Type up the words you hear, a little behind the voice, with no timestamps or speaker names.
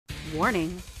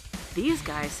Warning, these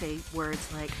guys say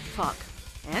words like fuck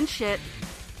and shit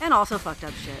and also fucked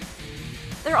up shit.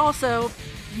 They're also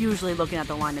usually looking at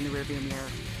the line in the rearview mirror.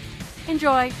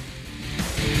 Enjoy!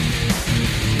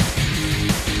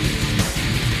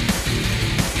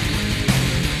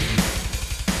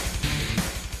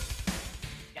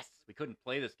 We couldn't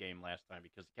play this game last time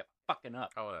because it kept fucking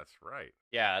up. Oh, that's right.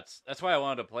 Yeah, that's why I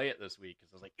wanted to play it this week,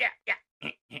 because I was like, yeah.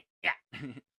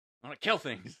 I want to kill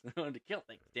things.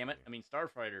 Damn it. I mean,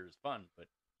 Starfighter is fun, but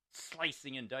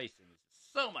slicing and dicing is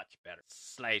so much better.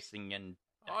 Slicing and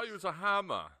dicing. I'll use a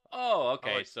hammer. Oh,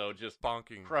 okay, like so just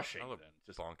bonking. crushing I love then.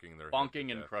 Just bonking their bonking head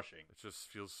to and death. crushing. It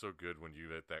just feels so good when you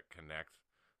hit that connect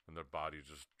and their body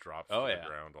just drops Oh, to yeah. the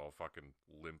ground all fucking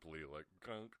limply, like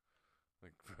gunk.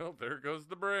 Like, well, there goes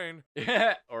the brain.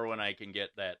 Yeah. Or when I can get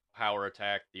that power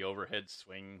attack, the overhead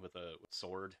swing with a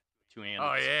sword, two-handed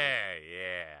Oh, sword.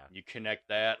 yeah. You connect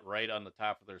that right on the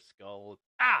top of their skull.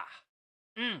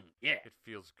 Yeah. It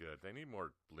feels good. They need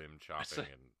more limb chopping,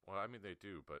 and well, I mean they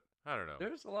do, but I don't know.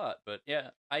 There's a lot, but yeah,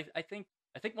 I think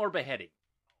more beheading.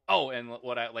 Oh, and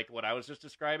what I was just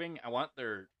describing, I want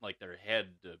their head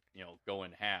to go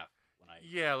in half when I.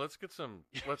 Yeah, let's get some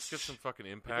fucking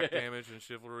impact damage in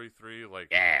Chivalry 3. Like,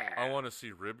 Yeah. I want to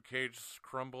see rib cage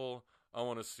crumble. I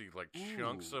want to see like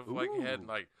chunks of like head,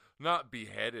 like not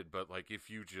beheaded, but like if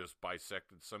you just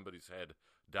bisected somebody's head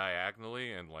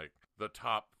diagonally and like the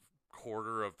top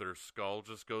quarter of their skull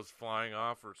just goes flying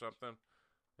off or something.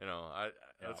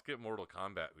 Let's get Mortal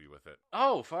Kombat-y with it.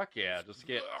 Oh fuck yeah! Just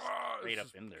get straight up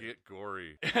in there. Get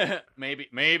gory.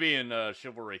 maybe in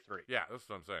Chivalry 3. Yeah, that's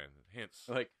what I'm saying. Hints.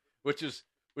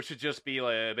 Which should just be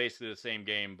like basically the same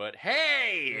game, but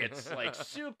hey, it's like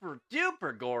super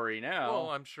duper gory now. Well,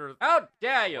 I'm sure. How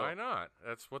dare you? Why not?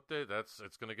 It's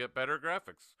going to get better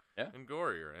graphics. Yeah. And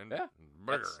gorier and Yeah.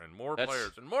 bigger and more that's-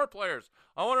 players and more players.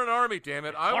 I want an army, damn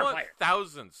it. I More want players.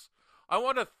 thousands. I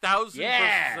want 1,000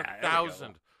 Yeah, versus there we go.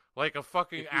 1,000. Like a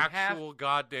fucking If you have- actual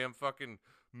goddamn fucking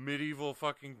medieval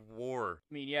fucking war.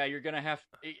 I mean, yeah, you're gonna have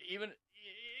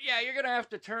you're gonna have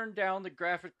to turn down the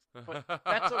graphics, but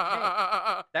that's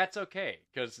okay. That's okay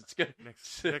because it's gonna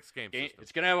Next game system.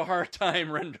 it's gonna have a hard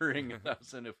time rendering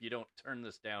 1,000 if you don't turn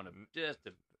this down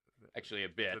actually a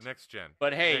bit. The next gen.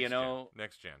 But hey,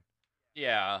 Next gen.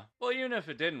 yeah. Well, even if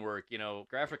it didn't work,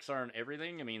 graphics aren't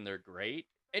everything. I mean, they're great.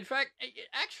 In fact,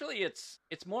 actually, it's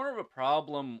more of a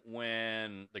problem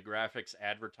when the graphics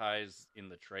advertised in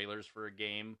the trailers for a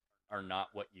game are not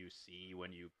what you see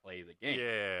when you play the game.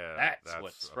 Yeah. That's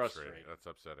what's frustrating. That's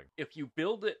upsetting. If you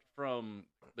build it from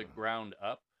the ground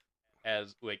up,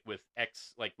 as like with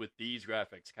these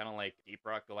graphics, kind of like Deep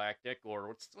Rock Galactic, or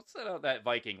what's that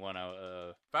Viking one?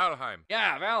 Valheim.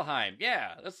 Yeah, Valheim.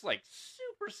 Yeah, that's like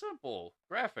super simple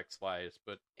graphics wise,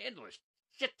 but handles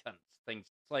shit tons of things.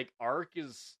 It's like Ark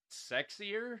is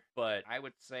sexier, but I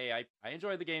would say I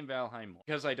enjoy the game Valheim more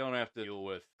because I don't have to deal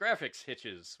with graphics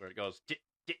hitches where it goes.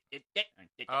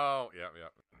 Oh, yeah.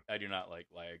 I do not like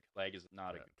lag. Lag is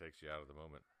not a good. It takes you out of the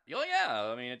moment. Oh yeah,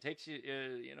 I mean it takes you.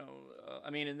 I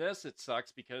mean in this it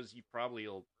sucks because you probably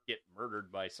will get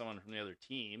murdered by someone from the other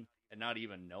team and not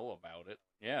even know about it.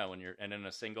 Yeah, and in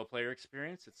a single player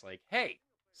experience, it's like, hey,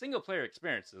 single player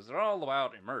experiences are all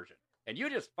about immersion, and you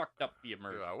just fucked up the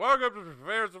immersion. Welcome to the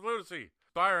Affairs of Lunacy,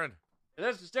 Byron.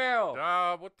 This is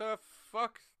Daryl. What the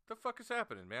fuck? The fuck is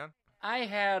happening, man? I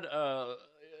had a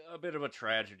bit of a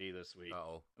tragedy this week.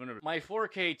 Uh-oh. My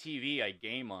 4K TV I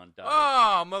game on died.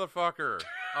 Oh, motherfucker.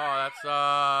 Oh,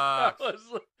 that sucks.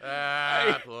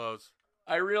 That blows.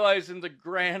 I realize in the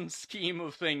grand scheme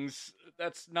of things,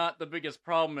 that's not the biggest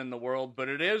problem in the world, but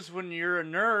it is when you're a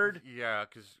nerd. Yeah,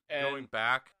 because going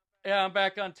back. Yeah, I'm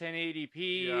back on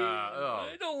 1080p. Yeah,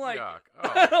 I don't like. yuck.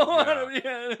 I don't want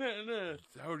to.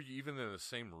 How are you even in the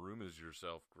same room as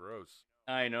yourself? Gross.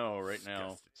 I know, right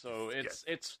now. So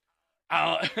Disgusting. it's.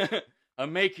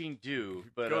 I'm making do,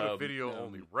 but go to video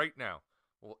only right now.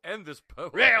 We'll end this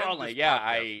post. Video only,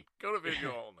 yeah. Go to video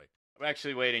only. I'm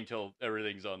actually waiting till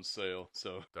everything's on sale.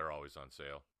 So they're always on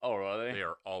sale. Oh, are they? They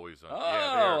are always on. Oh,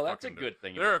 yeah, they are that's a good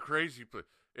thing. They're a crazy.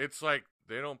 It's like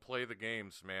they don't play the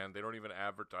games, man. They don't even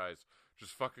advertise.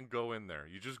 Just fucking go in there.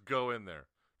 You just go in there.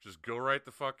 Just go right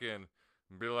the fuck in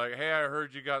and be like, "Hey, I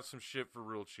heard you got some shit for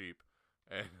real cheap."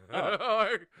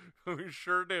 And we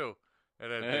sure do.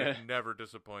 And they've never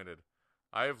disappointed.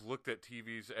 I have looked at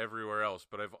TVs everywhere else,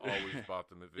 but I've always bought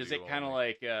them at video. Is it kind of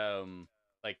only.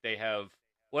 like they have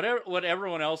what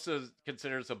everyone else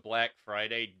considers a Black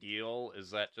Friday deal?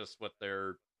 Is that just what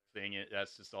their thing is?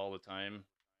 That's just all the time?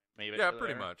 Maybe. Yeah,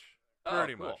 pretty much.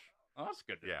 Pretty much. Oh, that's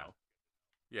good to know.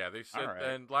 Yeah, they said, right.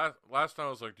 and last time I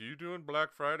was like, "Do you doing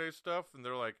Black Friday stuff?" And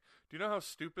they're like, "Do you know how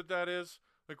stupid that is?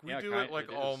 Like, we Yeah, do it,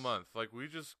 like, it all is. month. Like, we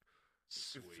just...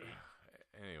 Sweet.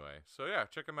 Anyway, so, yeah,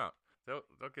 check them out. They'll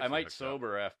get I you might hooked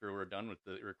sober after we're done with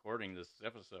the recording this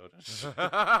episode.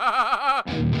 up.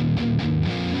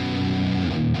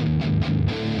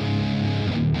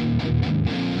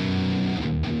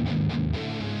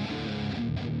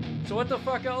 So what the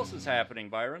fuck else is happening,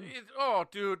 Byron? Oh,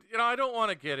 dude, I don't want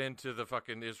to get into the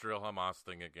fucking Israel-Hamas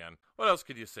thing again. What else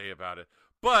could you say about it?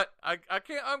 But I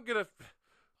can't.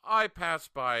 I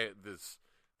passed by this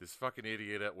fucking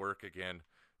idiot at work again.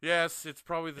 Yes, it's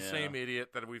probably the same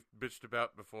idiot that we've bitched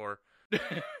about before.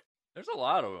 There's a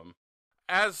lot of them.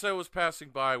 As I was passing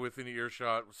by within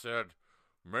earshot, said,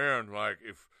 "Man, like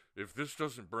if this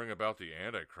doesn't bring about the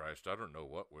Antichrist, I don't know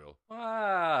what will." And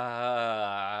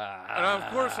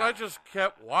of course, I just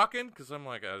kept walking because I'm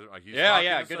like, he's talking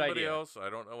to good somebody idea. else. I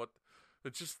don't know what.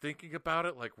 But just thinking about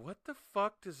it, like, what the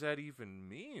fuck does that even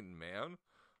mean, man?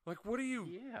 Like, what are you?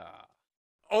 Yeah.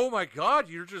 Oh my God,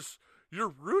 you're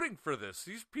rooting for this.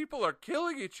 These people are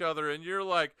killing each other, and you're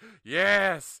like,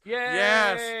 yes,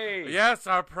 Yay! yes.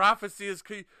 Our prophecy is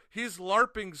he's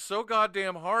larping so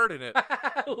goddamn hard in it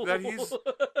that he's.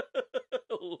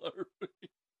 Larping.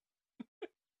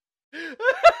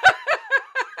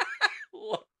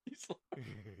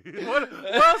 What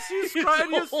else you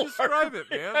describe it,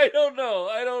 man? I don't know.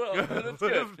 But it's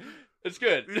good. It's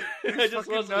good. I just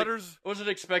wasn't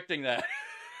expecting that.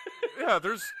 Yeah,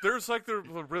 there's like the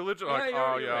religion, like, you're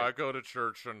right. I go to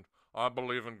church and I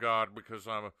believe in God because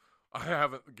I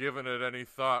haven't given it any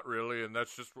thought really, and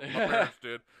that's just what my parents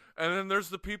did. And then there's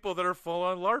the people that are full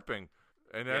on LARPing,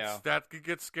 and that could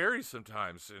get scary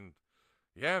sometimes. And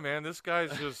yeah, man, this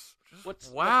guy's just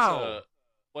wow.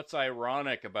 What's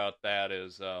ironic about that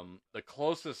is the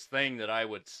closest thing that I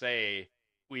would say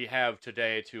we have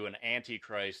today to an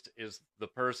antichrist is the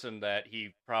person that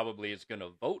he probably is going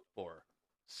to vote for.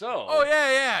 So,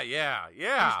 yeah.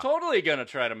 He's totally going to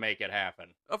try to make it happen.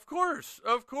 Of course.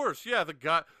 Yeah, the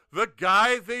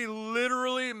guy they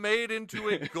literally made into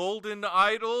a golden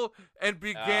idol and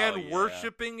began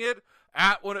worshiping it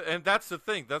at one. And that's the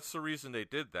thing. That's the reason they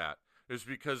did that. Is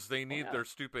because they need their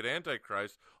stupid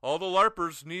Antichrist. All the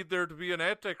LARPers need there to be an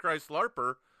Antichrist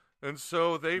LARPer, and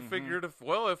so they figured, if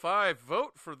I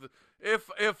vote for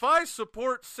if I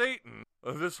support Satan,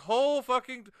 this whole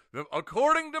fucking,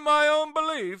 according to my own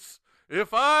beliefs,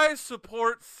 if I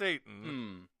support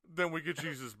Satan, then we get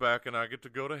Jesus back and I get to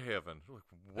go to heaven. Like,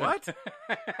 what?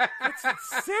 That's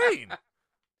insane.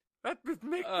 That doesn't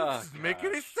make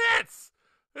any sense.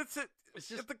 It's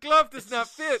just, if the glove does not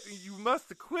fit, you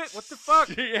must quit. What the fuck?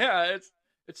 Yeah, it's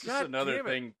just God another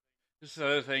thing. Just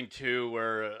another thing too,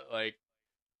 where like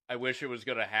I wish it was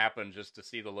going to happen just to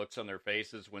see the looks on their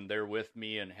faces when they're with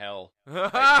me in hell.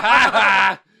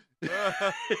 Like,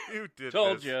 you did.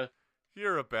 Told you.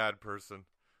 You're a bad person.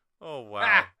 Oh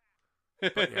wow.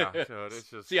 But yeah, dude, it's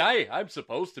just. See, I'm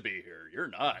supposed to be here. You're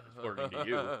not, according to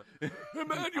you. Hey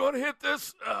man, you want to hit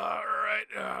this? All right,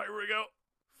 here we go.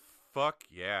 Fuck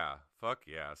yeah.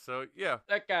 So, yeah.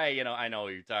 That guy, I know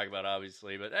what you're talking about,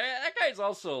 obviously, but that guy's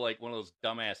also, like, one of those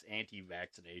dumbass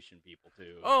anti-vaccination people,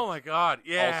 too. Oh, my God,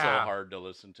 yeah. Also hard to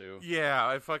listen to.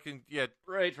 Yeah,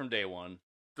 Right from day one.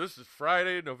 This is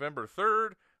Friday, November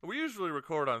 3rd. We usually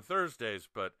record on Thursdays,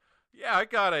 but, yeah, I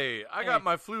got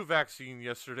my flu vaccine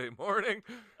yesterday morning.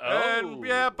 Oh. And,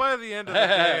 yeah, by the end of the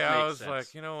day, I was sense.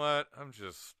 like, you know what?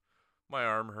 My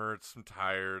arm hurts. I'm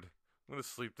tired. I'm going to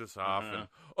sleep this off. And,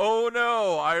 oh,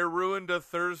 no, I ruined a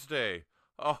Thursday.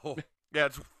 Oh, yeah,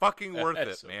 it's fucking worth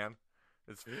it, man.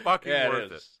 It's fucking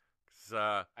worth it.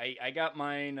 I got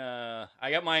mine. I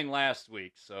got mine last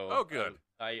week, so. Oh, good.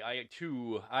 I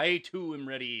too am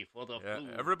ready for the flu.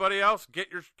 Everybody else,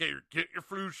 get your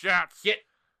flu shots. Get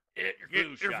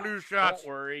your flu shots.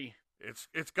 Don't worry.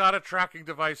 It's got a tracking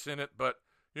device in it, but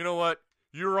you know what?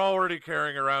 You're already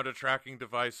carrying around a tracking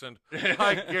device, and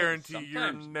I guarantee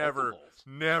you're never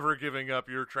giving up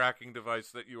your tracking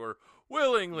device that you are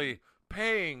willingly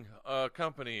paying a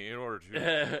company in order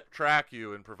to track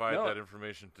you and provide that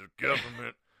information to the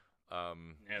government.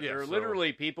 There are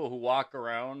literally people who walk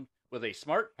around with a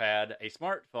smart pad, a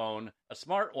smartphone, a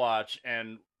smartwatch,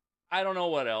 and I don't know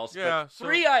what else, but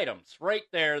 3 items right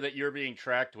there that you're being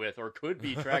tracked with or could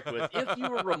be tracked with if you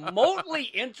were remotely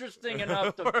interesting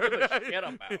enough to give a shit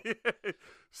about.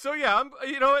 So, yeah,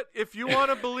 you know what? If you want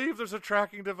to believe there's a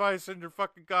tracking device in your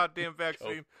fucking goddamn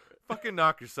vaccine, fucking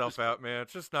knock yourself out, man.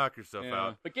 Just knock yourself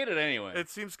out. But get it anyway. It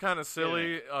seems kind of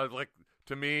silly, like,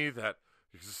 to me that,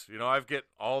 Because, I get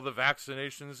all the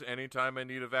vaccinations anytime I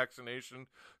need a vaccination.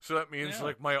 So that means,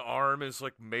 my arm is,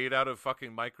 made out of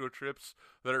fucking microchips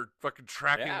that are fucking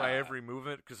tracking my every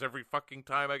movement. Because every fucking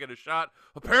time I get a shot,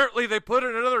 apparently they put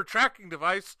in another tracking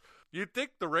device. You'd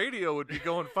think the radio would be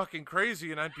going fucking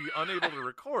crazy and I'd be unable to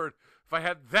record if I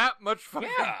had that much fucking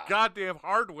goddamn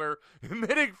hardware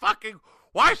emitting fucking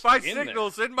Wi-Fi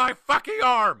signals in my fucking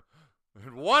arm.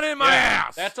 And one in my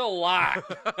ass. That's a lot.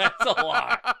 That's a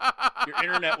lot. Your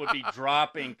internet would be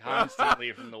dropping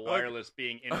constantly from the wireless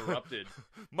being interrupted.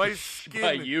 My skin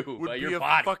by your be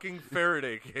body. A fucking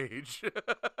Faraday cage.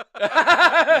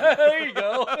 There you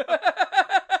go.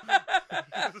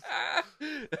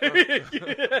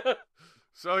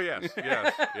 So yes.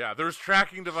 There's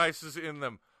tracking devices in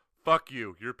them. Fuck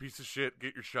you. You're a piece of shit.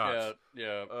 Get your shots.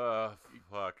 Yeah.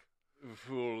 Fuck.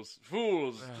 Fools.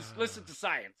 Just listen to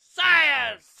science.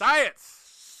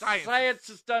 Science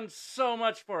has done so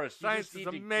much for us. Science is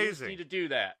amazing. You just need to do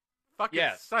that. Fucking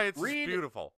science is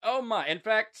beautiful. Oh my. In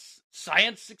fact,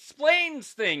 science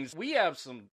explains things. We have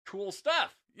some cool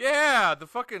stuff. Yeah,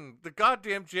 the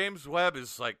goddamn James Webb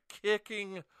is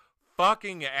kicking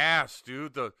fucking ass,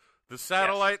 dude. The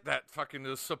satellite that fucking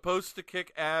is supposed to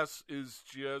kick ass is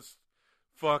just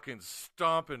fucking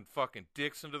stomping fucking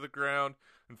dicks into the ground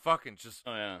and fucking just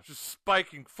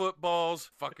spiking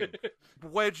footballs, fucking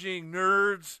wedging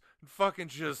nerds, and fucking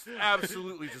just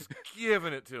absolutely just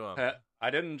giving it to them. I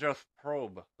didn't just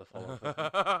probe the fellow.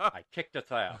 I kicked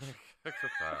its ass.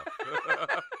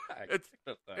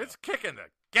 It's kicking the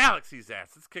galaxy's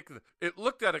ass. It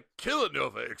looked at a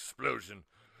kilonova explosion,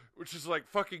 which is like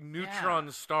fucking neutron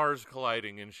stars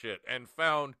colliding and shit, and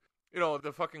found,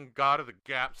 the fucking god of the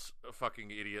gaps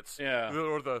fucking idiots. Yeah.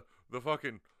 Or the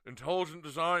fucking intelligent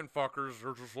design fuckers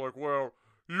are just like, well,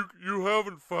 you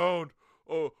haven't found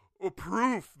a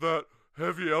proof that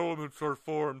heavy elements are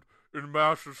formed in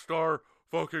massive star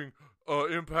fucking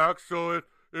impact, so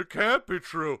it can't be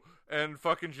true. And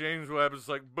fucking James Webb is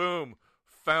like, boom,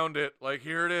 found it.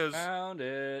 Here it is. Found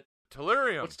it.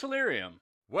 Tellurium. What's tellurium?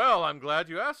 Well, I'm glad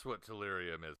you asked what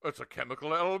tellurium is. It's a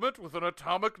chemical element with an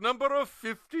atomic number of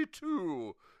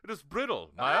 52. It is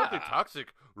brittle, mildly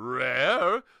toxic,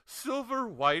 rare,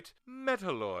 silver-white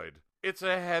metalloid. It's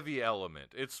a heavy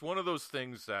element. It's one of those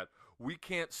things that we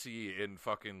can't see in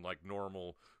fucking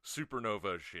normal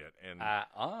supernova shit. And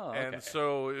and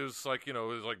so it was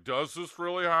does this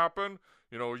really happen?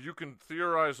 You can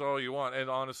theorize all you want, and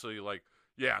honestly,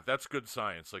 that's good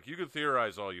science. You can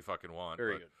theorize all you fucking want.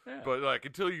 Very good. Yeah. But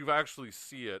until you actually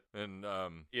see it, and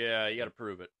you got to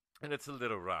prove it. And it's a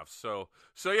little rough. So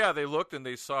yeah, they looked and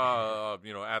they saw,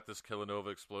 at this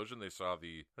kilonova explosion, they saw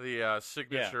the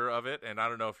signature of it. And I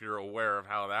don't know if you're aware of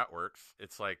how that works.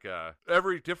 It's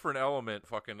every different element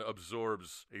fucking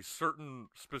absorbs a certain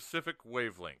specific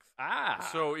wavelength.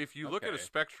 So if you look at a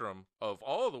spectrum of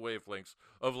all the wavelengths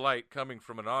of light coming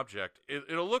from an object,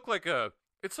 it'll look like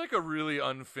it's like a really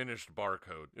unfinished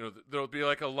barcode. There'll be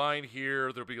a line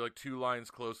here, there'll be two lines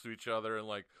close to each other,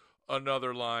 and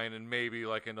another line, and maybe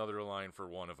another line for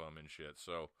one of them and shit.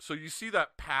 So you see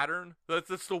that pattern?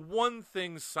 That's the one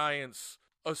thing science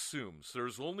assumes.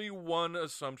 There's only one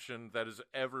assumption that is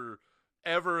ever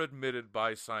admitted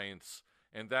by science,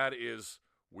 and that is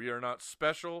we are not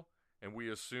special, and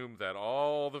we assume that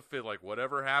all the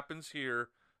whatever happens here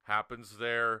happens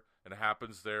there and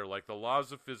happens there. The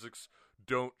laws of physics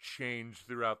don't change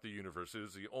throughout the universe. It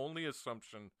is the only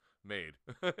assumption made.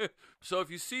 So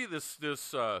if you see this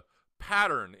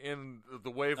pattern in the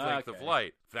wavelength of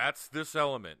light, that's this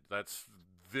element. That's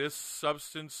this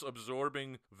substance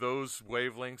absorbing those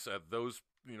wavelengths at those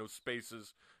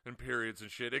spaces and periods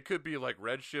and shit. It could be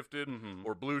red shifted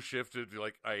or blue shifted,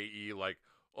 i.e.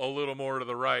 a little more to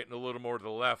the right and a little more to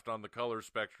the left on the color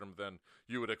spectrum than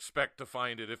you would expect to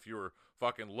find it if you were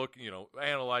fucking looking,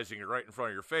 analyzing it right in front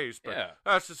of your face. But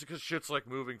that's just because shit's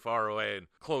moving far away and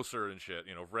closer and shit.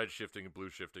 Red shifting and blue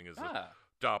shifting is a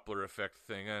Doppler effect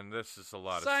thing, and this is a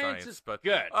lot of science. Is but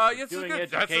good. It's good.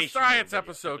 That's a science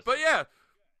episode. But yeah,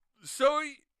 so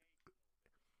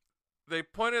they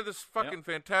pointed this fucking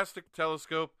fantastic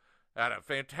telescope at a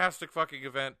fantastic fucking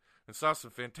event and saw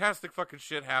some fantastic fucking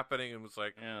shit happening, and was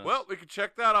like, well, we can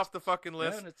check that off the fucking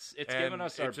list. And it's given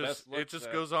us our best looks. It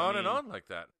just goes on and on like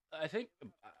that. I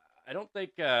don't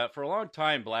think for a long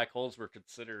time black holes were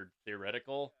considered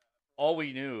theoretical. All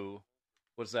we knew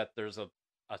was that there's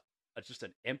just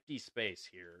an empty space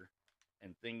here,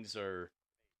 and things are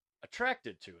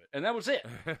attracted to it, and that was it.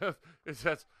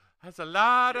 has a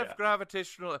lot of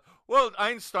gravitational. Well,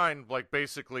 Einstein, like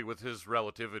basically with his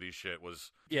relativity shit,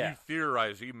 was he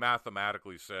theorized, he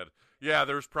mathematically said, yeah,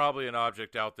 there's probably an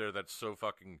object out there that's so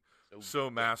fucking so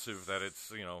massive that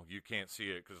it's you can't see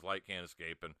it because light can't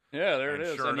escape. And there it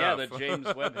is. Sure and enough. the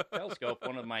James Webb Telescope,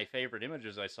 one of my favorite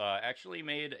images I saw, actually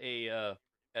made a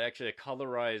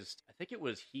colorized. I think it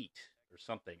was heat or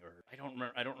something, or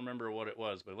I don't remember what it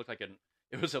was, but it looked like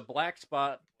it was a black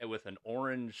spot with an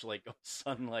orange, like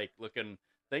sun-like looking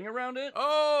thing around it.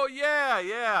 Oh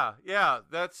yeah.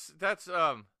 That's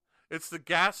it's the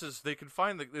gases they can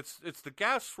find. It's the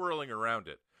gas swirling around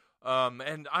it.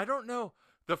 And I don't know.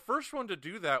 The first one to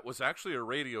do that was actually a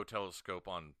radio telescope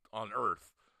on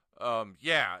Earth.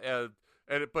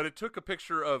 But it took a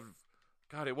picture of.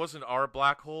 God, it wasn't our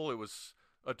black hole. It was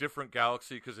a different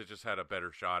galaxy because it just had a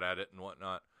better shot at it and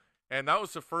whatnot. And that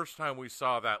was the first time we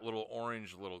saw that little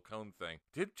orange little cone thing.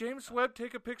 Did James Webb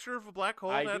take a picture of a black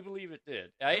hole? I do believe it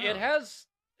did. It has.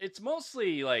 It's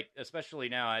mostly like, especially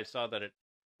now, I saw that it.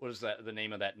 What is that? The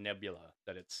name of that nebula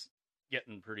that it's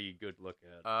getting pretty good look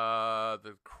at.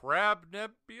 The Crab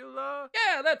Nebula.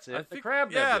 Yeah, that's it. The Crab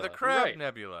Nebula. Yeah, the Crab right.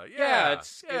 Nebula.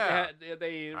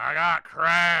 They. I got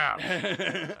crabs.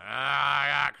 I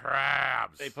got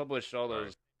crabs. They published all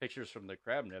those pictures from the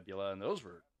Crab Nebula, and those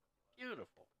were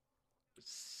beautiful.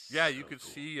 Yeah, you could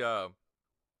see.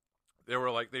 They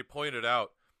were like they pointed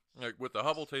out, like with the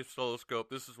Hubble telescope,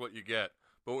 this is what you get.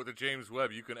 But with the James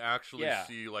Webb, you can actually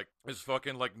see like this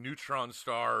fucking like neutron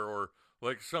star or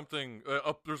like something.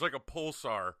 There's like a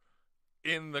pulsar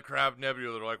in the Crab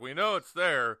Nebula. They're like, we know it's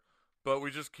there, but we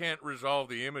just can't resolve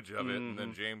the image of it. And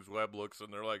then James Webb looks,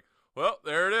 and they're like, well,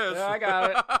 there it is. Yeah, I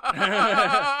got it.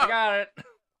 I got it.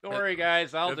 Don't worry,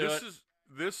 guys. I'll do it.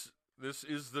 This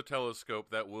is the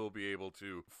telescope that will be able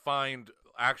to find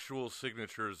actual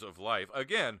signatures of life.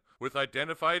 Again, with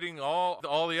identifying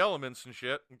all the elements and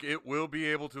shit, it will be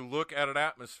able to look at an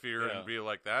atmosphere and be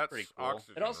like, that's pretty cool.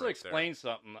 oxygen. It also right explains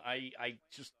something. I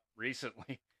just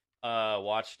recently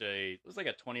watched it was like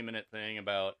a 20-minute thing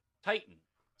about Titan,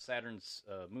 Saturn's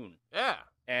moon. Yeah.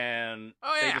 And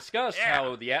they discussed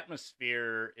how the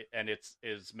atmosphere and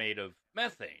is made of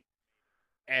methane.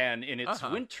 And in its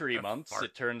wintry months,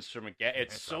 it turns from a gas.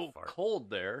 It's so cold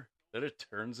there that it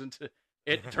turns into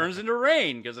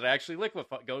rain because it actually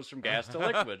goes from gas to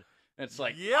liquid. And it's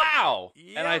like, wow.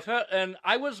 Yep. And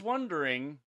I was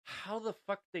wondering how the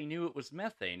fuck they knew it was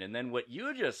methane. And then what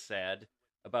you just said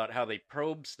about how they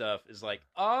probe stuff is like,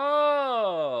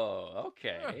 oh,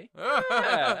 okay, yeah,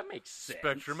 that makes sense.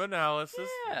 Spectrum analysis.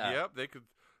 Yeah. Yep.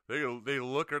 They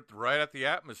look right at the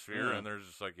atmosphere and they're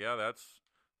just like, yeah,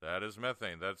 that is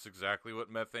methane. That's exactly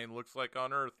what methane looks like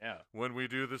on Earth when we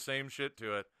do the same shit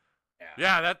to it.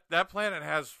 Yeah, that planet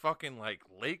has fucking, like,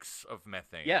 lakes of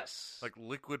methane. Yes. Like,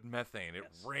 liquid methane. It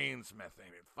rains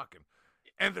methane.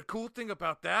 And the cool thing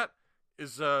about that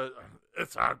is,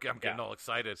 I'm getting all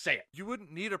excited. Say it. You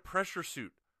wouldn't need a pressure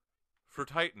suit for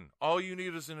Titan. All you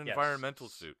need is an environmental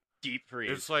suit. Deep freeze.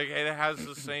 It's like, it has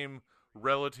the same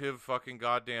relative fucking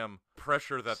goddamn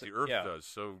pressure that the Earth does.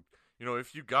 So...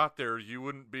 if you got there, you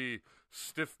wouldn't be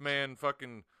stiff man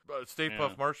fucking Stay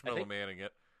Puft Marshmallow Manning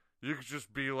it. You could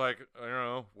just be like, I don't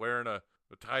know, wearing a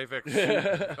Tyvek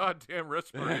suit, goddamn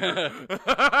respirator.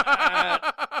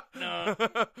 No.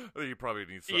 You probably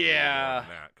need something more than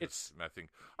that. It's methane.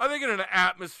 I think in an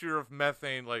atmosphere of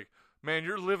methane, like, man,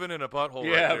 you're living in a butthole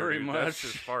right there. Very dude. much. That's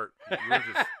just part. You're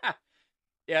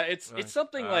just... it's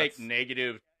something like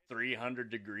negative 300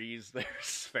 degrees there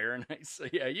Fahrenheit. So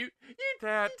you need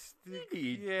that.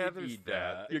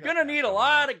 You're gonna need a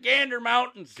lot of Gander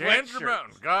Mountain sweatshirts. Gander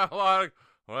Mountain got a lot of.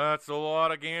 Well, that's a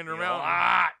lot of Gander Mountain.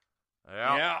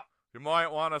 Yeah. You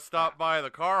might want to stop by the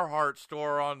Carhartt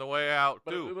store on the way out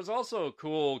too. But it was also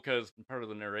cool because part of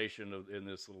the narration in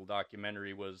this little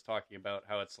documentary was talking about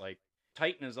how it's like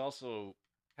Titan is also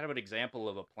kind of an example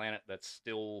of a planet that's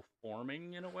still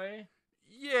forming in a way.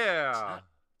 Yeah,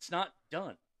 it's not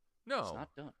done. No, it's not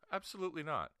done. Absolutely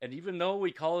not. And even though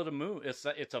we call it a moon, it's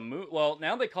a moon. Well,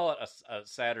 now they call it a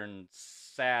Saturn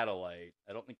satellite.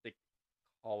 I don't think they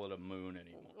call it a moon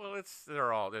anymore. Well, it's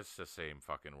the same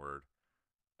fucking word.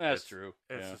 That's true.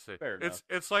 It's the same. Fair enough.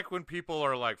 It's like when people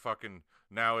are like fucking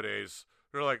nowadays.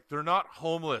 They're like they're not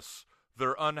homeless.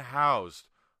 They're unhoused.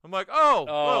 I'm like,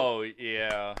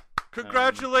 yeah.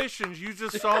 Congratulations, you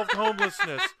just solved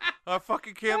homelessness. I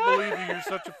fucking can't believe you. You're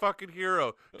such a fucking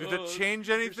hero. Did it change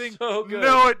anything? So good.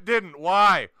 No, it didn't.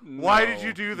 Why? Why did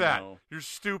you do that? No. You're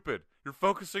stupid. You're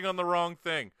focusing on the wrong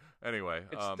thing. Anyway.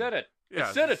 Instead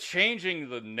of changing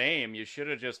the name, you should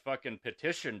have just fucking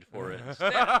petitioned for it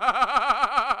instead.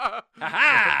 But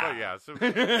yeah, So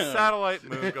satellite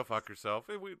moon, go fuck yourself.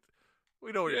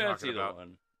 We know what you're talking about.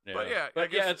 One. Yeah. But yeah,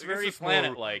 but yeah, it's very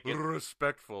planet-like.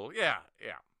 Respectful. Yeah.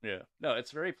 Yeah. No,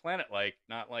 it's very planet-like,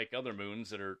 not like other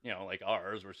moons that are, like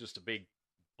ours, where it's just a big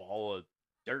ball of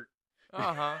dirt.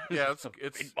 Yeah, it's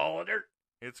big ball of dirt.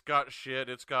 It's got shit.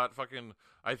 It's got fucking.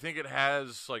 I think it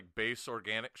has like base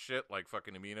organic shit, like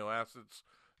fucking amino acids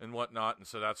and whatnot. And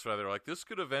so that's why they're like, this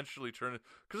could eventually turn.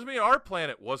 Because I mean, our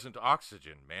planet wasn't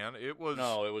oxygen, man. It was.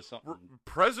 No, it was something.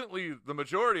 Presently, the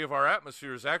majority of our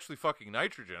atmosphere is actually fucking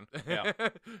nitrogen. Yeah.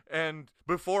 And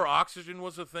before oxygen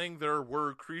was a thing, there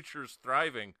were creatures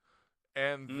thriving,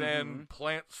 and then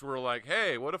plants were like,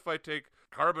 hey, what if I take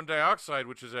carbon dioxide,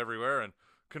 which is everywhere, and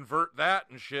convert that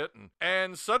and shit,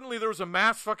 and suddenly there was a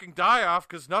mass fucking die-off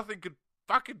because nothing could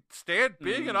fucking stand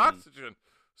being in oxygen.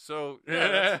 So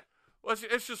yeah,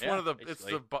 it's just one of the it's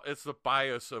the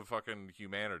bias of fucking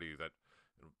humanity that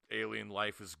alien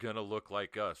life is gonna look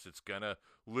like us. It's gonna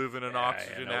live in an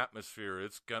oxygen atmosphere.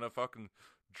 It's gonna fucking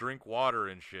drink water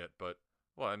and shit. But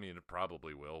well, I mean, it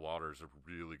probably will. Water's a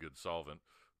really good solvent.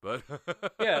 But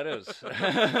yeah, it is.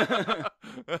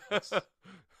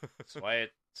 That's why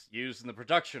it's used in the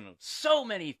production of so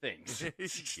many things.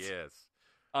 Yes.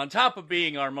 On top of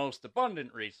being our most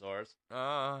abundant resource,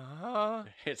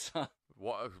 it's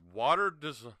water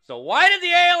does. So why did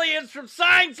the aliens from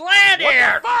Signs land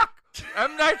here? What the fuck?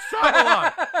 M. Night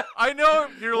Shyamalan. I know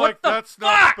you're like, that's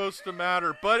not supposed to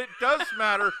matter, but it does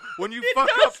matter when you fuck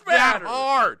up that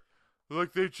hard.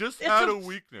 Like, they just had a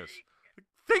weakness.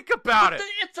 Think about it.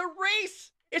 It's a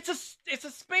race. It's a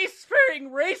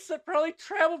spacefaring race that probably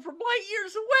traveled from light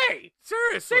years away.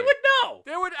 Seriously. They would know.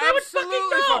 They would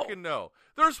absolutely fucking know.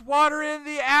 There's water in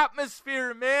the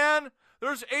atmosphere, man.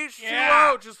 There's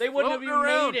H2O just floating around. They wouldn't have even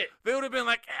made it. They would have been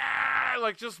like,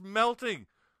 like just melting.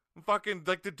 Fucking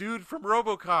like the dude from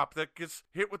RoboCop that gets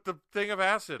hit with the thing of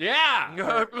acid. Yeah. And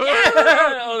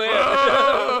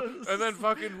then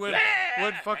fucking when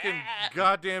fucking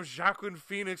goddamn Joaquin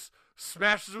Phoenix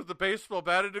smashes with the baseball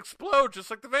bat, it explodes just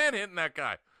like the van hitting that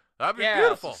guy. That'd be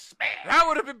beautiful. That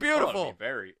would have been beautiful. That'd be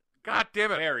very. God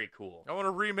damn it. Very cool. I want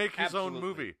to remake his own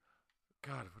movie.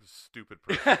 God, what a stupid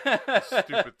person.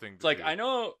 Stupid thing to It's like, do. I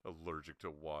know. Allergic to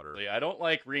water. I don't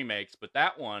like remakes, but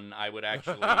that one I would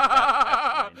actually.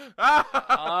 I'll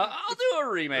do a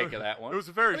remake of that one. It was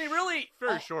a very, really,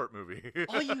 very short movie.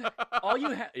 all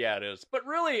you yeah, it is. But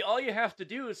really, all you have to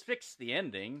do is fix the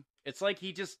ending. It's like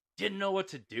he just didn't know what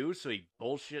to do, so he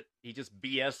just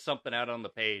BS something out on the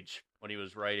page when he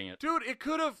was writing it. Dude, it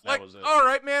could have, all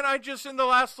right, man, I just, in the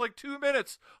last, 2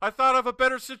 minutes, I thought of a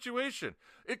better situation.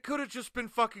 It could have just been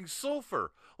fucking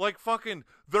sulfur. Like, fucking,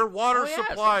 their water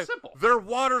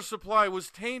supply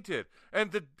was tainted.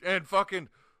 And fucking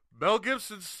Mel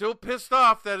Gibson's still pissed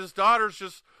off that his daughter's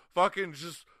just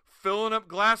filling up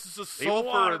glasses of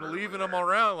sulfur and leaving them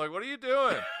around. Like, what are you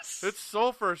doing? It's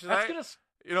sulfur. She's like,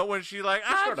 when she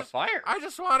I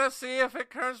just want to see if it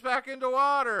turns back into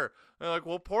water. And they're like,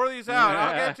 well, pour these out.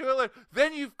 I'll get to it later.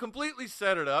 Then you've completely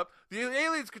set it up. The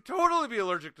aliens could totally be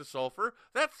allergic to sulfur.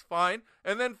 That's fine.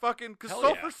 And then fucking, because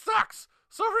sulfur sucks.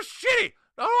 Sulfur's shitty.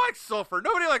 I don't like sulfur.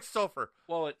 Nobody likes sulfur.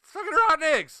 Well, it's fucking rotten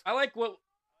eggs. I like what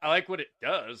it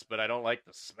does, but I don't like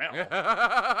the smell.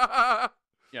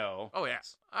 Oh,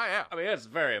 yes. Oh, yeah. I mean, that's a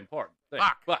very important thing.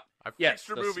 Fuck. But, fixed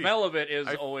your movie. The smell of it is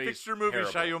always fixed your movie,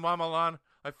 Shyamalan.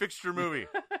 I fixed your movie.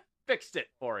 Fixed it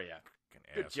for you.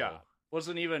 Good job.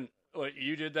 Wasn't even...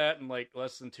 you did that in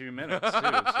less than 2 minutes, too. So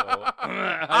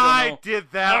I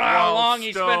did that. I don't know how long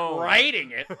he spent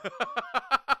writing it.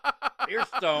 You're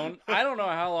stoned. I don't know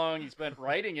how long he spent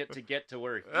writing it to get to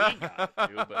where he got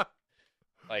to, but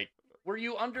were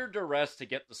you under duress to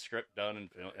get the script done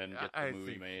and get the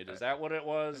movie made? Is that what it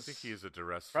was? I think he's a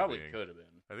duress. Probably could have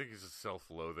been. I think he's a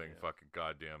self-loathing fucking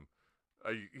goddamn.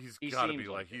 He's got to be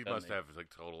he must have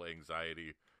total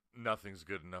anxiety. Nothing's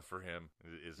good enough for him.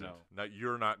 It isn't. No.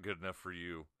 You're not good enough for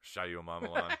you,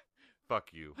 Shyamalan. Fuck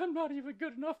you. I'm not even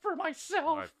good enough for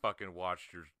myself. I fucking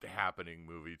watched your Happening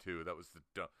movie too. That was the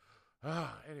dumb.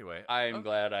 Anyway, I'm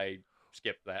glad I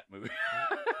skipped that movie.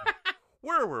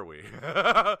 Where were we?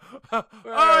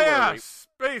 Yeah,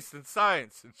 space and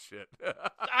science and shit.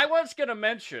 I was gonna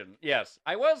mention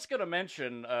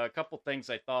a couple things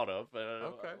I thought of.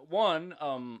 Okay. One,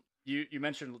 you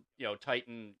mentioned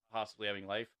Titan possibly having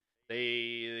life.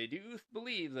 They do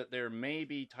believe that there may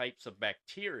be types of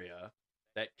bacteria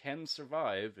that can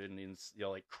survive in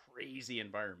crazy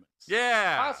environments.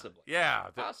 Yeah, possibly. Yeah,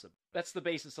 possibly. That's the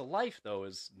basis of life, though,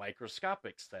 is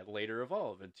microscopics that later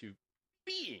evolve into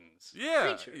beings.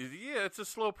 Yeah, creatures. Yeah. It's a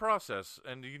slow process,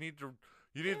 and you need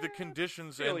the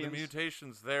conditions and the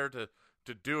mutations there to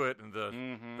do it, and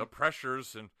the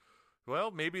pressures, and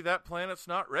well, maybe that planet's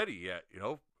not ready yet. You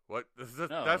know what?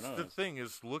 That's the thing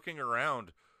is looking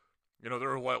around. You know,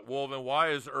 they're like, well, then why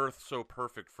is Earth so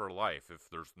perfect for life if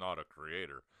there's not a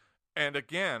creator? And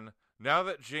again, now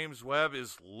that James Webb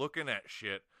is looking at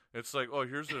shit, it's like, oh,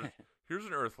 here's an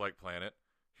Earth-like planet.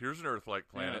 Here's an Earth-like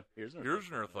planet. Yeah, here's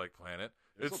an Earth-like planet.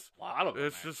 There's a lot of them.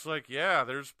 It's just like, yeah,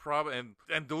 there's probably,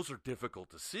 and those are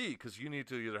difficult to see because you need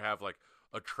to either have like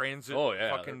a transit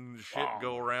fucking shit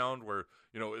go around where,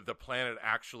 you know, the planet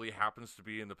actually happens to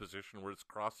be in the position where it's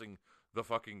crossing the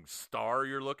fucking star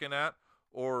you're looking at,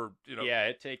 or, you know. Yeah,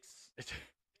 it takes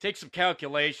some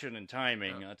calculation and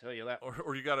timing, I'll tell you that.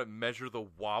 Or you got to measure the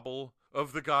wobble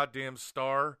of the goddamn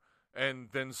star and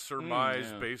then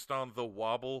surmise based on the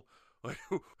wobble like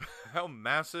how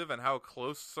massive and how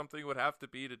close something would have to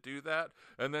be to do that,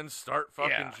 and then start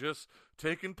fucking just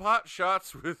taking pot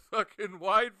shots with fucking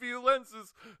wide view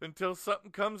lenses until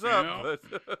something comes up.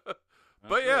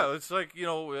 But yeah, it's like, you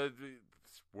know,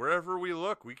 wherever we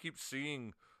look, we keep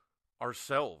seeing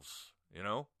ourselves, you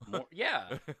know?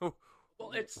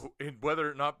 Well, it's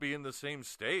whether it not be in the same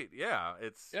state.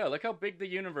 Look how big the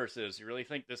universe is. You really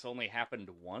think this only happened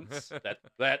once?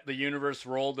 that the universe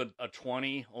rolled a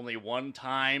 20 only one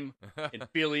time in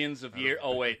billions of years?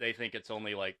 Oh wait, they think it's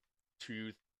only like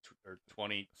 2 or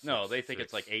 20. No, they think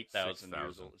it's like 8,000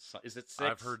 years old. Is it 6?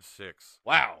 I've heard 6.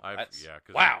 Wow.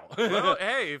 Wow. Well,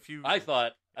 hey, if you, I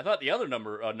thought the other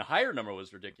number, a higher number,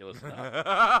 was ridiculous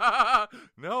enough.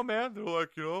 No, man, they're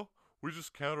like, you know, we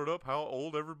just counted up how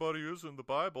old everybody is in the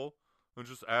Bible and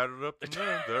just added up the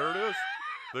name. There it is.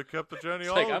 They kept the genealogy.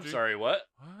 It's like, I'm sorry, what?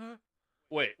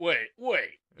 Wait. Yeah.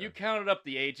 You counted up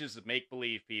the ages of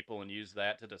make-believe people and used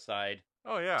that to decide?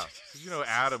 Oh, yeah. 'Cause, you know,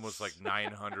 Adam was like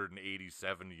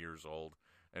 987 years old.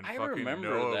 And fucking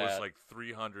Noah was like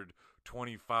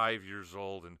 325 years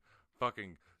old. And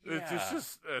fucking,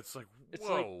 it's like,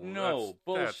 whoa. Like, no,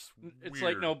 that's it's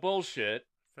weird. like, no, bullshit.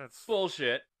 That's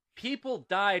bullshit. People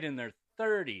died in their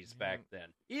 30s back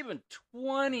then. Even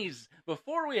 20s.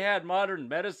 Before we had modern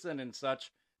medicine and such,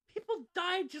 people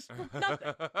died just for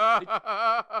nothing.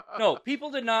 No, people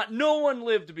did not. No one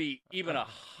lived to be even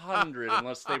 100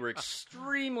 unless they were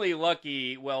extremely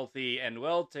lucky, wealthy, and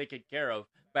well taken care of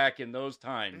back in those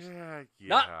times. Yeah.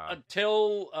 Not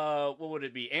until, what would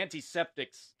it be,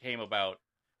 antiseptics came about.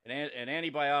 And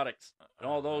antibiotics and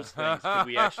all those things. Could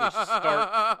we actually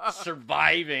start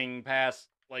surviving past,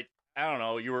 like, I don't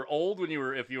know, you were old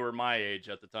if you were my age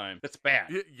at the time. That's bad.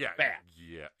 Yeah. Bad.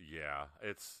 Yeah.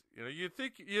 It's, you know, you'd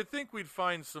think we'd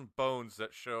find some bones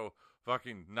that show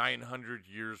fucking 900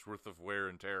 years worth of wear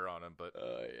and tear on them, but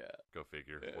go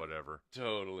figure. Whatever.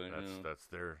 Totally. That's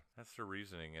their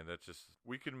reasoning, and that's just,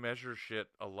 we can measure shit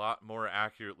a lot more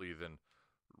accurately than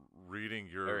reading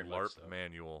your LARP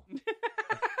manual. I'm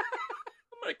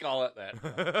going to call it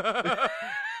that.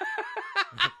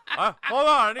 Hold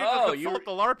on, I need to consult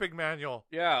the LARPing manual.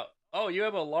 Yeah. Oh, you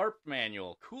have a LARP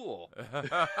manual. Cool.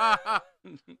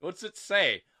 What's it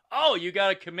say? Oh, you got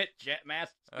to commit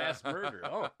mass murder.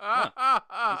 Oh, that's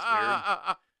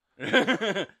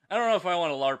weird. I don't know if I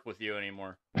want to LARP with you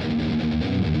anymore.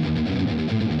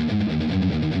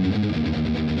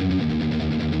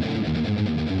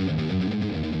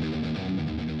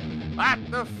 What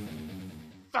the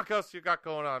fuck else you got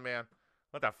going on, man?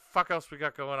 What the fuck else we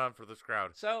got going on for this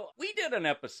crowd? So, we did an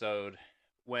episode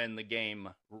when the game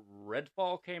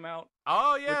Redfall came out.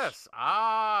 Oh, yes.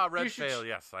 Redfall.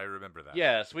 Yes, I remember that.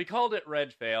 Yes, we called it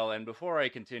Redfall, and before I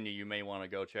continue, you may want to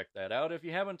go check that out if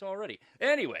you haven't already.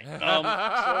 Anyway, so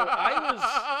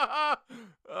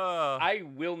I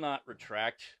will not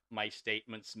retract my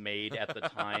statements made at the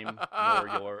time, nor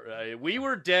your... we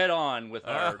were dead on with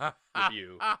our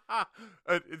review.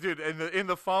 Dude, in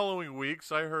the following weeks,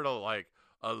 I heard a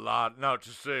lot, not to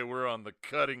say we're on the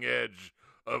cutting edge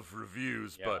of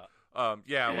reviews, but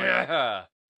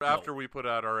after we put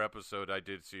out our episode, I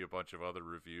did see a bunch of other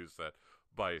reviews that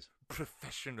by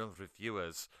professional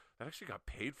reviewers that actually got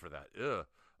paid for that.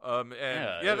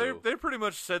 They pretty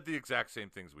much said the exact same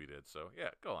things we did. So yeah,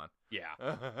 go on. Yeah.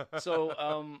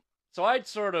 So I'd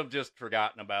sort of just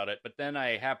forgotten about it, but then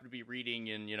I happened to be reading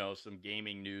in, some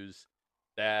gaming news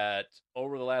that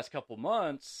over the last couple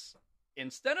months,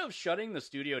 instead of shutting the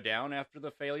studio down after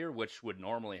the failure, which would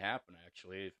normally happen,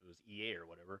 actually, if it was EA or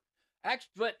whatever,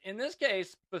 but in this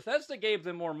case, Bethesda gave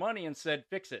them more money and said,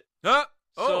 fix it. Did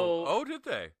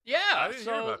they? Yeah. I didn't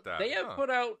hear about that. They have put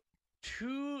out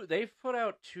they've put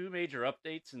out 2 major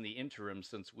updates in the interim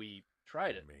since we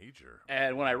tried it. Major?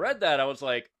 And when I read that, I was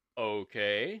like,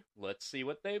 okay, let's see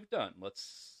what they've done.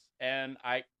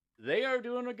 they are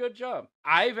doing a good job.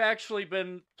 I've actually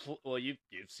been you've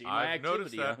seen my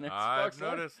activity on Xbox I've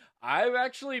Live. noticed. I've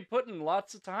actually put in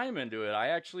lots of time into it. I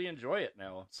actually enjoy it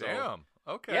now. So, Damn.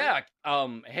 Okay. yeah.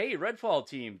 Hey, Redfall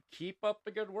team, keep up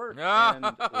the good work. And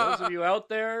those of you out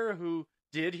there who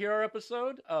did hear our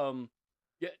episode,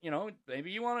 yeah,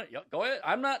 maybe you want to go ahead.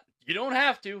 You don't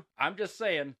have to. I'm just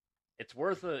saying. It's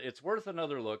worth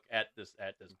another look at this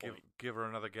point. Give her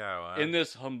another go. Huh? In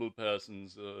this humble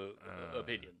person's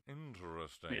opinion.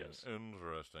 Interesting. Yes.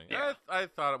 Interesting. Yeah. I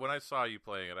thought when I saw you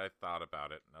playing it, I thought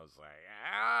about it, and I was like,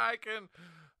 I can.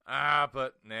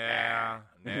 But nah.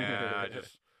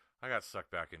 I got sucked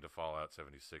back into Fallout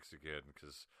 76 again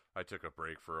because I took a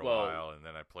break for a while, and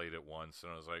then I played it once,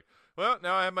 and I was like, well,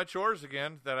 now I have my chores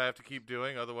again that I have to keep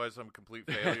doing, otherwise I'm a complete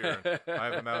failure, and I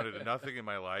have amounted to nothing in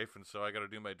my life, and so I got to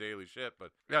do my daily shit.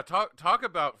 But yeah, talk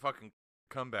about fucking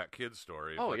comeback kid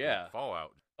story. Oh, yeah.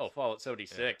 Fallout. Oh, Fallout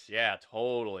 76. Yeah,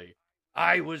 totally.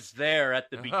 I was there at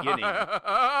the beginning.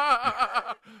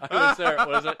 I was there,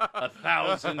 was it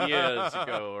 1,000 years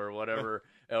ago or whatever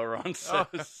Elrond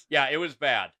says? Yeah, it was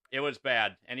bad. It was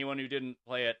bad. Anyone who didn't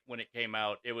play it when it came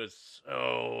out, it was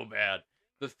so bad.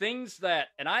 The things that,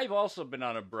 and I've also been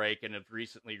on a break and have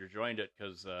recently rejoined it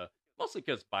because, mostly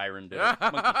because Byron did it.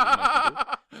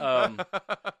 Monkey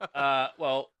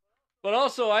do. But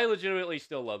also I legitimately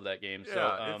still love that game.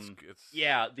 So,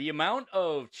 yeah, the amount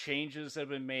of changes that have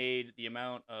been made, the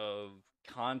amount of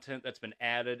content that's been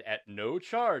added at no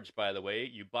charge, by the way,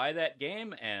 you buy that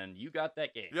game and you got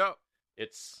that game. Yep.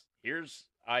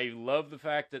 I love the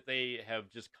fact that they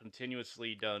have just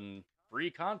continuously done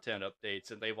free content updates,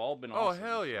 and they've all been awesome. Oh,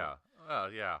 hell yeah.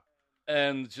 Yeah.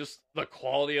 And just the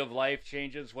quality of life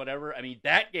changes, whatever. I mean,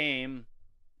 that game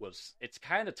it's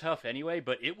kind of tough anyway,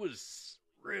 but it was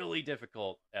really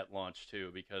difficult at launch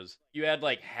too, because you had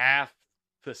like half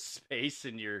the space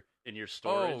in your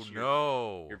storage.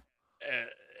 Oh, no.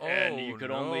 And you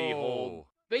could only hold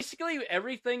basically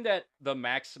everything that the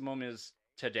maximum is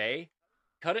today.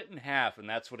 Cut it in half, and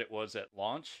that's what it was at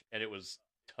launch, and it was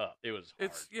tough. It was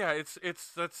hard.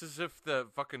 That's as if the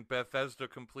fucking Bethesda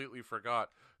completely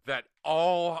forgot that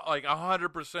all, like,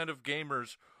 100% of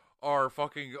gamers are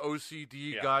fucking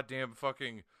OCD, goddamn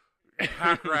fucking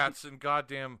hack rats, and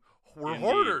goddamn, we're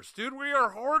hoarders, dude. We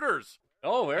are hoarders.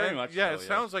 Oh, very much. Yeah, it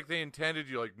sounds like they intended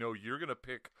you, like, no, you're gonna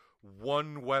pick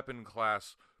one weapon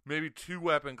class, maybe two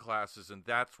weapon classes, and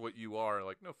that's what you are.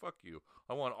 Like, no, fuck you.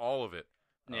 I want all of it.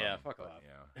 Yeah, fuck off.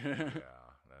 Yeah,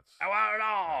 that's. I want it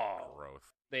all. Growth.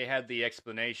 They had the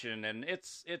explanation, and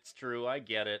it's true. I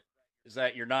get it. Is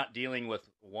that you're not dealing with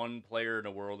one player in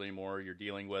a world anymore? You're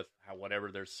dealing with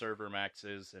whatever their server max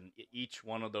is, and each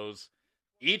one of those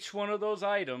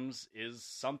items is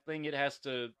something it has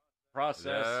to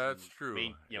process. That's true.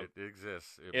 It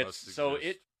exists. It must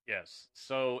exist.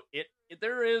 So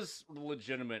there is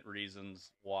legitimate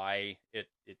reasons why it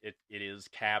is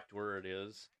capped where it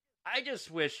is. I just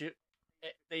wish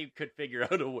they could figure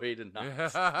out a way to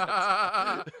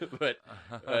not. but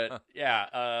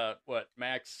yeah, what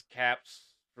max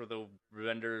caps for the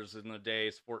vendors in the day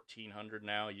is 1,400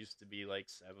 now. It used to be like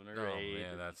 7 or 8. Oh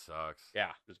man, that sucks. Yeah,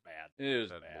 it was bad. It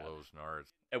was that bad. Blows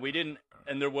nards.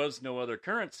 And there was no other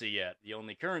currency yet. The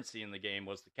only currency in the game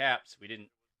was the caps.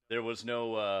 There was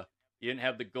no. You didn't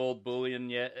have the gold bullion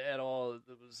yet at all.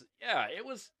 It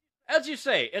was. As you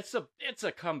say, it's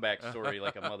a comeback story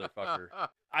like a motherfucker.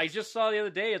 I just saw the other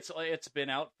day it's been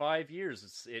out 5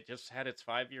 years. It just had its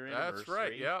 5-year anniversary. That's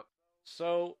right. Yep.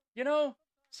 So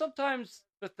sometimes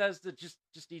Bethesda just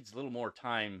needs a little more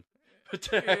time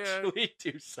to actually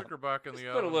do something. Back in the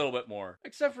put a little bit more,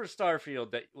 except for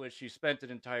Starfield, which you spent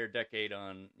an entire decade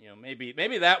on.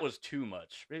 Maybe that was too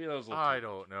much. Maybe that was. I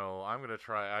don't know. I'm gonna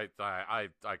try.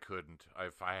 I couldn't.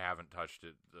 I haven't touched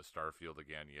the Starfield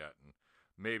again yet, and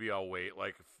maybe I'll wait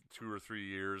like 2 or 3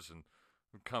 years and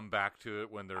come back to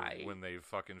it when they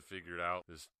fucking figured out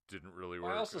this didn't really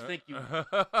work. I also think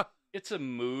it's a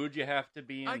mood you have to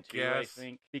be in I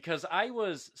think, because I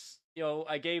was,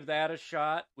 I gave that a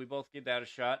shot. We both gave that a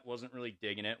shot. Wasn't really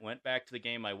digging it. Went back to the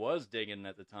game I was digging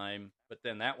at the time, but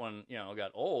then that one,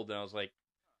 got old, and I was like,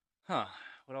 what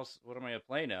else? What am I gonna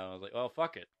play now? I was like, well,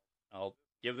 fuck it. I'll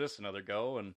give this another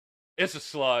go, and it's a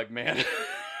slug, man.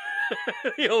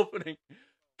 The opening.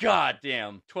 God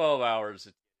damn, 12 hours.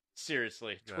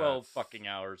 Seriously, 12 fucking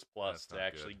hours plus to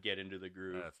actually get into the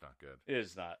groove. That's not good. It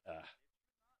is not.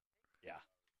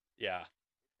 Yeah.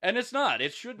 And it's not.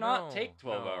 It should not take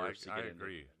 12 hours to get into. I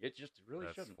agree. It just really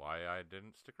shouldn't. That's why I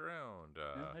didn't stick around.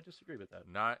 I disagree with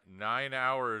that. 9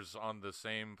 hours on the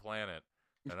same planet,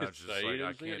 and I was just like,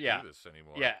 I can't do this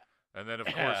anymore. Yeah. And then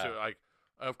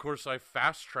of course I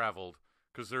fast traveled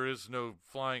because there is no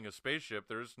flying a spaceship.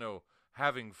 There is no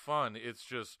having fun. It's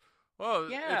just, well,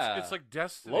 it's like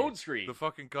Destiny. Load screen. The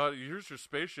fucking god, here's your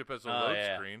spaceship as a load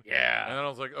screen. Yeah. And then I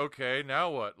was like, okay,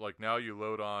 now what? Like, now you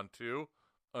load on to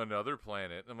another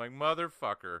planet. I'm like,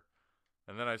 motherfucker.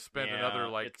 And then I spent another,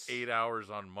 8 hours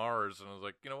on Mars, and I was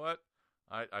like, you know what?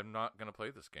 I'm not going to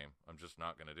play this game. I'm just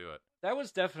not going to do it. That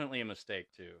was definitely a mistake,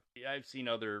 too. I've seen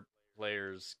other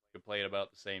players complain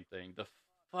about the same thing. The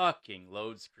fucking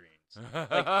load screens.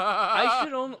 Like, I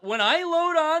should only... When I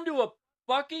load onto a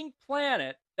fucking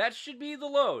planet, that should be the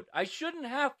load. I shouldn't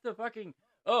have to fucking...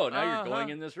 Oh, now you're going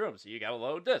in this room, so you gotta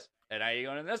load this. And now you're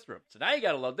going in this room, so now you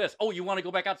gotta load this. Oh, you want to go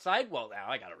back outside? Well, now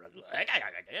I gotta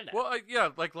get in there. Well, yeah,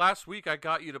 like last week I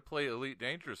got you to play Elite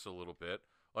Dangerous a little bit.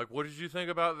 Like, what did you think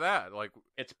about that? Like,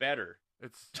 it's better.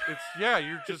 It's yeah,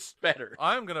 you're just better.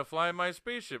 I'm gonna fly my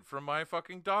spaceship from my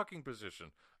fucking docking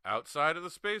position outside of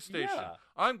the space station. Yeah.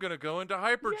 I'm gonna go into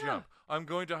hyperjump. Yeah. I'm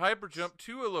going to hyperjump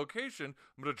to a location.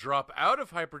 I'm gonna drop out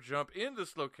of hyperjump in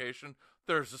this location.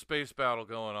 There's a space battle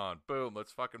going on. Boom,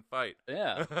 let's fucking fight.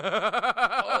 Yeah.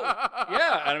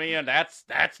 Yeah. I mean, that's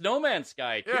No Man's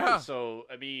Sky too. Yeah. So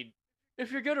I mean,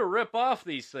 if you're gonna rip off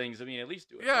these things, I mean, at least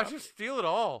do it. Yeah, properly. just steal it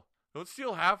all. Don't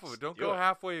steal half of it. Don't do go it.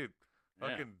 halfway.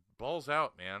 Fucking balls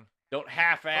out, man. Don't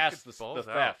half-ass Fucking the balls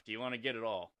theft. out. You want to get it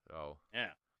all. Oh. Yeah.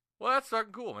 Well, that's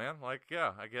fucking cool, man. Like,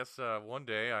 yeah, I guess one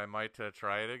day I might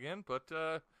try it again. But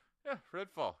yeah,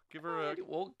 Redfall. Give her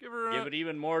Give it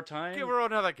even more time. give her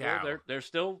another go. Well, they're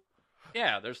still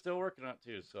working on it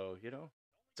too. So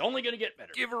it's only gonna get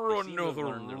better. Give her They seem to have another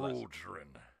learned their lesson.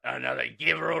 Rodrin.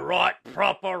 Give her a right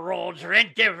proper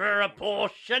Rodrin. Give her a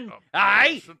portion.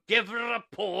 Aye, give her a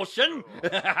portion.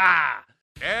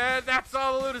 And that's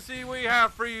all the lunacy we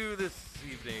have for you this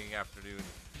evening, afternoon,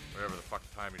 whatever the fuck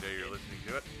time of day you're listening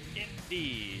to it.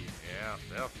 Indeed. Yeah,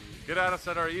 well, get at us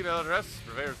at our email address,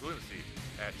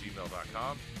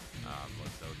 purveyorslunacy@gmail.com. Let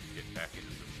us know if you get back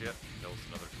into some shit. Tell us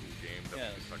another cool game that we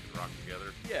can fucking rock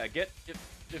together. Yeah,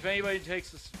 if anybody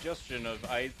takes a suggestion of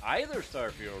either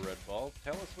Starfield or Redfall,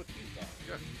 tell us what you thought.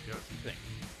 Yeah, What do you think?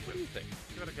 What do you think?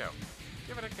 give it a go.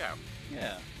 Give it a go.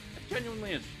 Yeah, I'm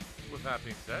genuinely interested. With that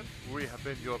being said, we have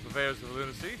been your purveyors of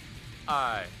lunacy.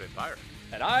 I've been Byron.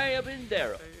 And I have been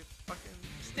Daryl. Fucking...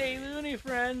 Stay loony,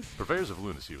 friends. Purveyors of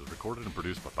Lunacy was recorded and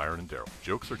produced by Byron and Daryl.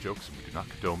 Jokes are jokes, and we do not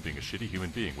condone being a shitty human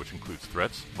being, which includes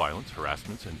threats, violence,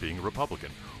 harassments, and being a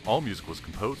Republican. All music was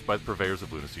composed by the Purveyors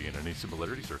of Lunacy, and any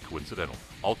similarities are coincidental.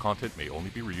 All content may only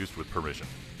be reused with permission.